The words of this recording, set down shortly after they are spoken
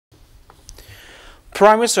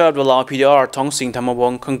Prime Minister of the Lao PDR, Thongsing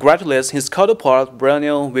Thammavong, congratulates his counterpart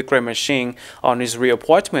Ranil Wickremesinghe on his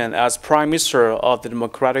reappointment as Prime Minister of the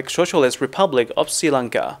Democratic Socialist Republic of Sri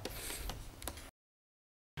Lanka.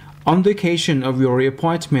 On the occasion of your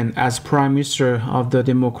reappointment as Prime Minister of the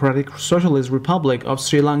Democratic Socialist Republic of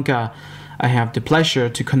Sri Lanka, I have the pleasure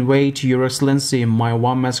to convey to Your Excellency my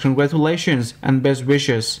warmest congratulations and best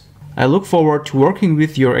wishes. I look forward to working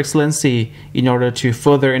with Your Excellency in order to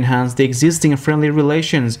further enhance the existing friendly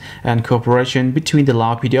relations and cooperation between the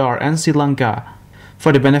Lao PDR and Sri Lanka,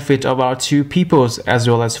 for the benefit of our two peoples as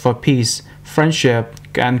well as for peace, friendship,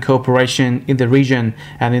 and cooperation in the region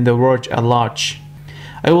and in the world at large.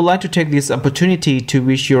 I would like to take this opportunity to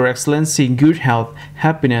wish Your Excellency good health,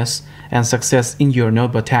 happiness, and success in your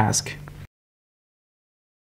noble task.